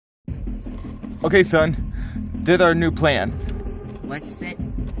Okay, son. There's our new plan. What's it?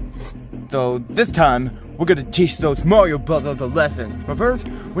 So this time, we're gonna teach those Mario brothers a lesson. But first,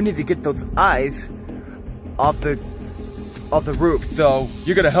 we need to get those eyes off the roof. So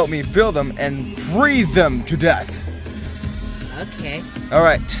you're gonna help me fill them and freeze them to death. Okay. All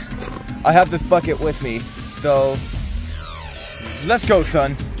right. I have this bucket with me. So let's go,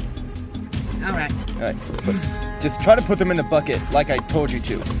 son. All right. All right. Just try to put them in the bucket like I told you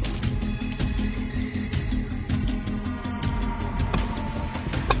to.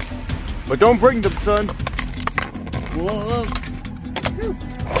 But don't bring them, son. Whoa.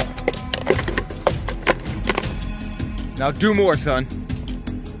 Now do more, son.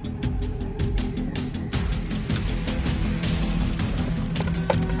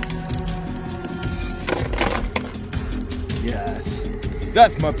 Yes.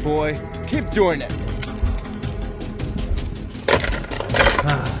 That's my boy. Keep doing it.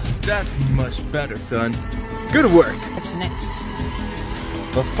 That's much better, son. Good work. What's next?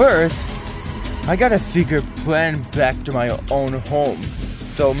 But first, I got a secret plan back to my own home.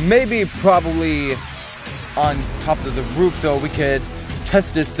 So maybe probably on top of the roof so we could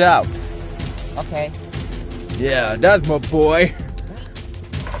test this out. Okay. Yeah, that's my boy.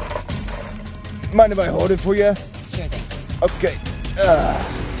 Mind if I hold it for you? Sure thing. Okay.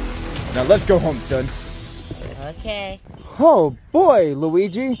 Now let's go home, son. Okay. Oh boy,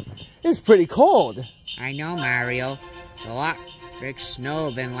 Luigi. It's pretty cold. I know, Mario. It's a lot big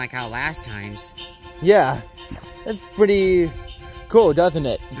snow than like our last times. Yeah, it's pretty cool, doesn't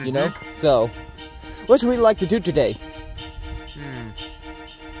it? You know? So, what should we like to do today?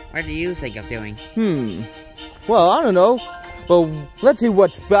 What do you think of doing? Well, I don't know. But let's see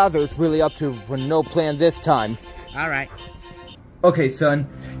what Bowser's really up to with no plan this time. Alright. Okay, son.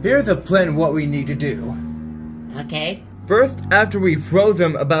 Here's a plan of what we need to do. Okay. First, after we froze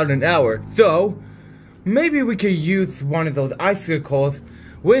them about an hour, so maybe we could use one of those icicles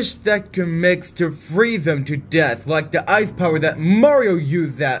which that can mix to freeze them to death, like the ice power that Mario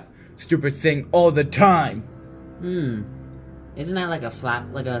used that stupid thing all the time. Isn't that like a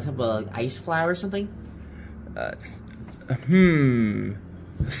like a type of ice flower or something?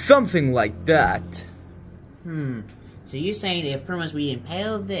 Something like that. So you're saying if pretty much we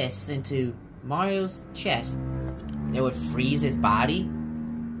impale this into Mario's chest, it would freeze his body?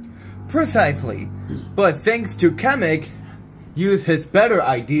 Precisely. But thanks to Kamek, use his better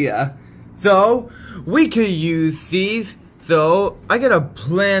idea. So, we could use these. So, I got a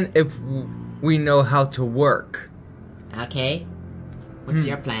plan if we know how to work. Okay. What's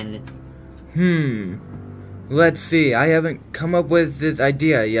your plan? Let's see, I haven't come up with this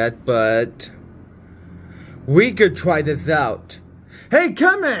idea yet, but we could try this out. Hey,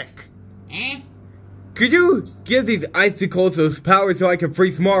 Kamek! Could you give these icicles those powers so I can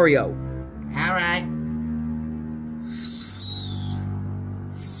freeze Mario? Alright.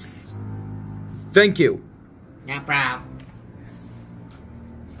 Thank you. No problem.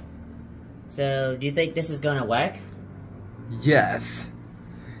 So, do you think this is gonna work? Yes.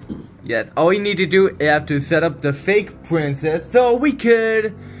 Yes, all you need to do is have to set up the fake princess so we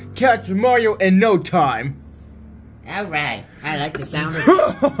could catch Mario in no time. Alright. I like the sound of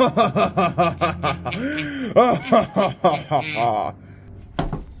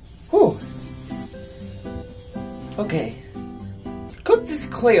Whew. Okay. Cook this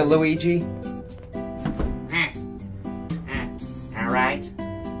clear, Luigi. Alright.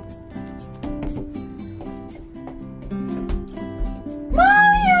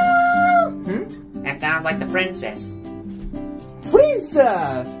 Mario! That sounds like the princess.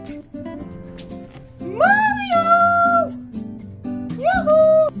 Princess! Mario!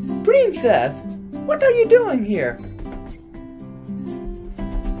 Yahoo! Princess, what are you doing here?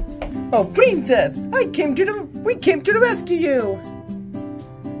 Oh, Princess, we came to rescue you.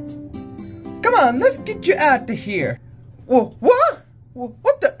 Come on, let's get you out of here. Whoa, what?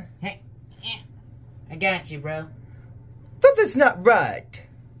 What the? Hey, I got you, bro. Something's not right.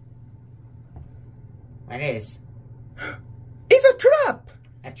 What is? It's a trap!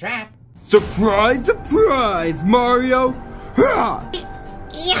 A trap? Surprise, surprise, Mario! Ha!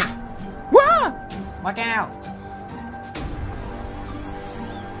 Yeah! What? Look out!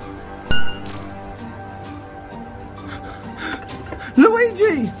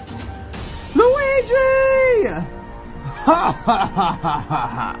 Luigi! Luigi! Ha ha ha ha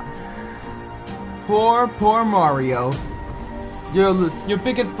ha! Poor Mario. Your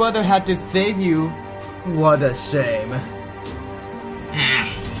biggest brother had to save you. What a shame.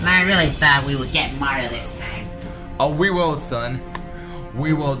 I really thought we would get Mario this time. Oh, we will, son.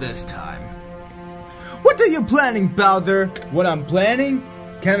 We will this time. What are you planning, Bowser? What I'm planning?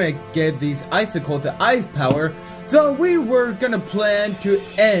 Kamek gave these icicles the ice power, so we were gonna plan to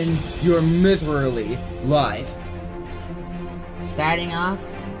end your miserly life. Starting off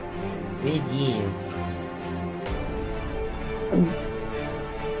with you.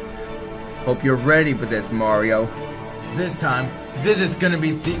 Hope you're ready for this, Mario. This time, this is gonna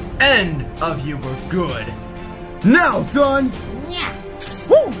be the end of you for good. Now, son! Yeah.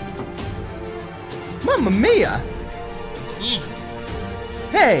 Woo! Mamma mia! Mm.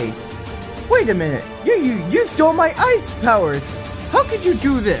 Hey! Wait a minute! You stole my ice powers! How could you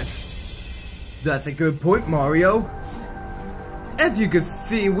do this? That's a good point, Mario. As you can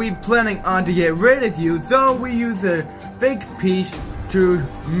see, we're planning on to get rid of you, so we use a fake Peach to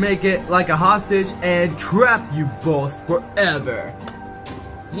make it like a hostage and trap you both forever.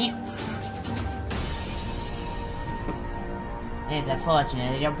 Yeah. It's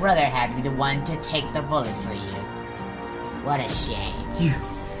unfortunate that your brother had to be the one to take the bullet for you. What a shame.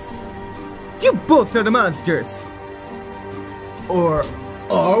 You both are the monsters! Or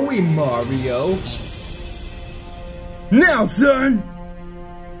are we, Mario? Now, son!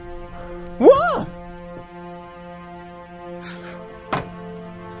 Whoa!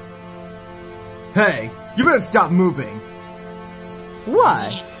 Hey, you better stop moving.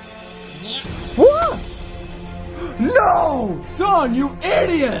 Why? What? No! Son, you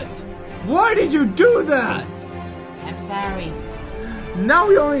idiot! Why did you do that? I'm sorry. Now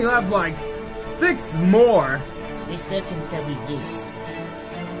we only have like 6 more. They still can still be used.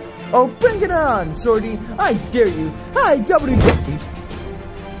 Oh, bring it on, Shorty! I dare you! I WW!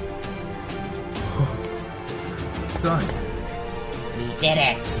 Son. We did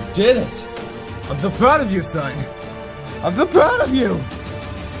it. You did it! I'm so proud of you, son! I'm so proud of you!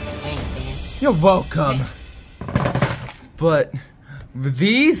 Thanks, Dan. You're welcome. But with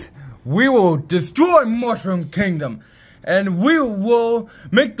these, we will destroy Mushroom Kingdom, and we will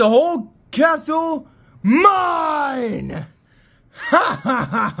make the whole castle mine! Ha ha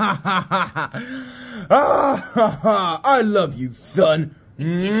ha ha ha ha! I love you, son.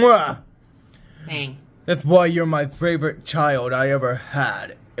 Mwah. Thanks. That's why you're my favorite child I ever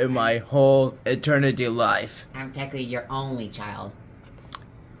had in my whole eternity life. I'm technically your only child.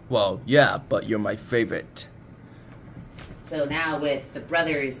 Well, yeah, but you're my favorite. So now with the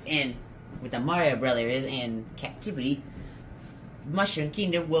Mario brothers in captivity, Mushroom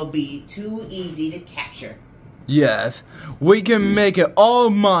Kingdom will be too easy to capture. Yes, we can make it all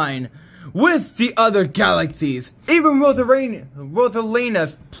mine with the other galaxies. Even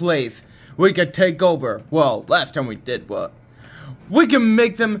Rosalina's place we could take over. Well, last time we did what? We can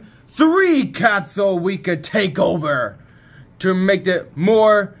make them 3 castles we could take over to make it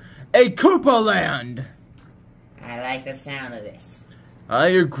more a Koopa land. I like the sound of this. I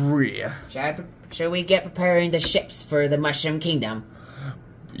agree. Shall we get preparing the ships for the Mushroom Kingdom?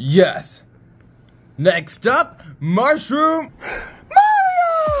 Yes. Next up, Mushroom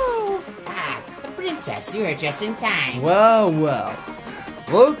Mario! Ah, the princess, you're just in time. Well, well.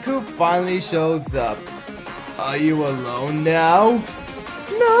 Look who finally shows up. Are you alone now?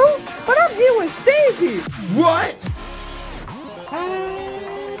 No, but I'm here with Daisy. What?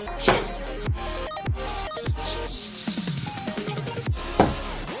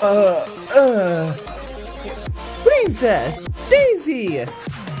 Princess, Daisy,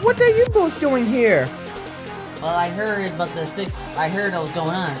 what are you both doing here? Well, I heard what was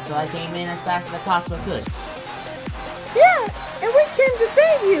going on, so I came in as fast as I possibly could. Yeah, and we came to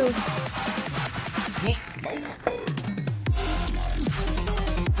save you.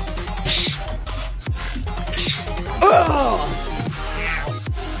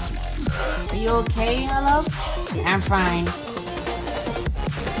 Are you okay, my love? I'm fine.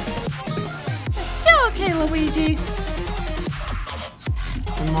 You're okay, Luigi.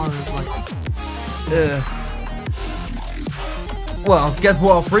 And Mario's like, Well, guess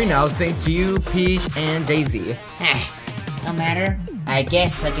we're all free now thanks to you, Peach, and Daisy. no matter. I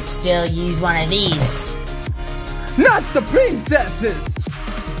guess I could still use one of these. Not the princesses!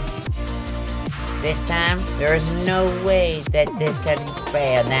 This time, there's no way that this could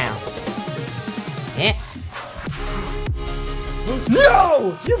fail now. Eh?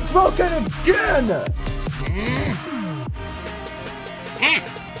 No! You broke it again!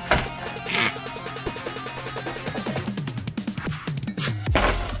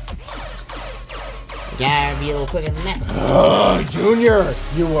 Gotta be a little quicker than that. Junior,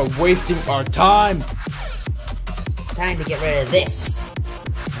 you are wasting our time. Time to get rid of this.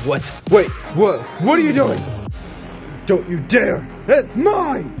 What? Wait, what are you doing? Don't you dare! It's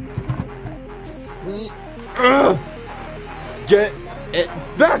mine! Get it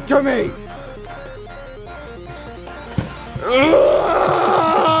back to me!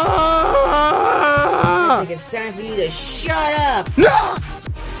 think it's time for you to shut up!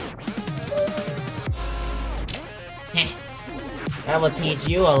 I will teach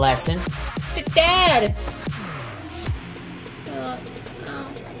you a lesson. Dad!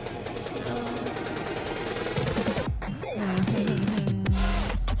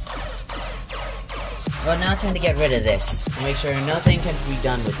 Well, now it's time to get rid of this. Make sure nothing can be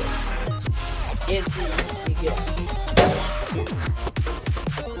done with this.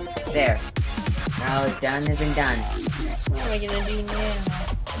 There. Now it's done has been done. What am I gonna do now?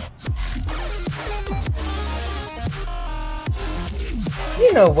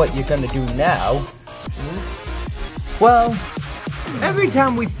 You know what you're gonna do now. Well, every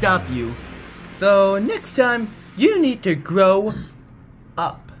time we stop you, so next time you need to grow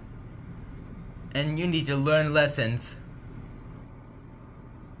up. And you need to learn lessons.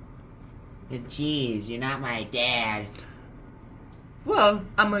 Jeez, you're not my dad. Well,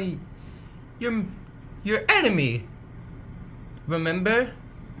 I'm your enemy. Remember?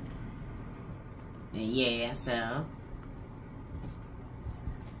 Yeah, so?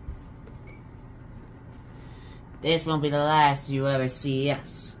 This won't be the last you ever see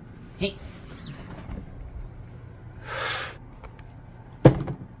us. Hey.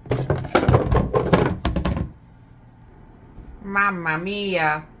 Mamma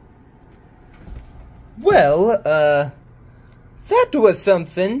mia. Well, that was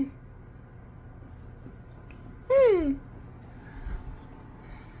something.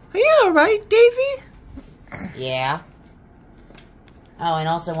 Are you alright, Daisy? Yeah. Oh, and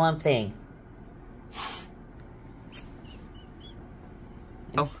also one thing.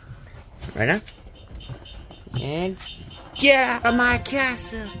 Oh. Right now. And get out of my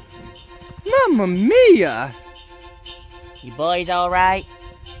castle. Mamma mia! You boys alright?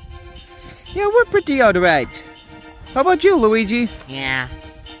 Yeah, we're pretty alright. How about you, Luigi? Yeah.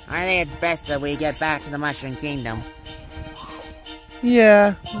 I think it's best that we get back to the Mushroom Kingdom.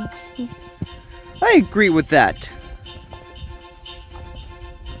 Yeah. I agree with that.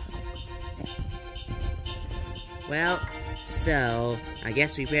 Well, so I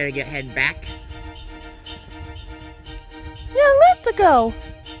guess we better get heading back. Yeah, let's go.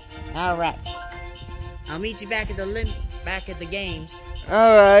 Alright. I'll meet you back at the games.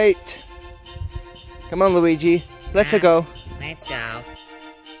 Alright. Come on, Luigi. Let's go. Let's go.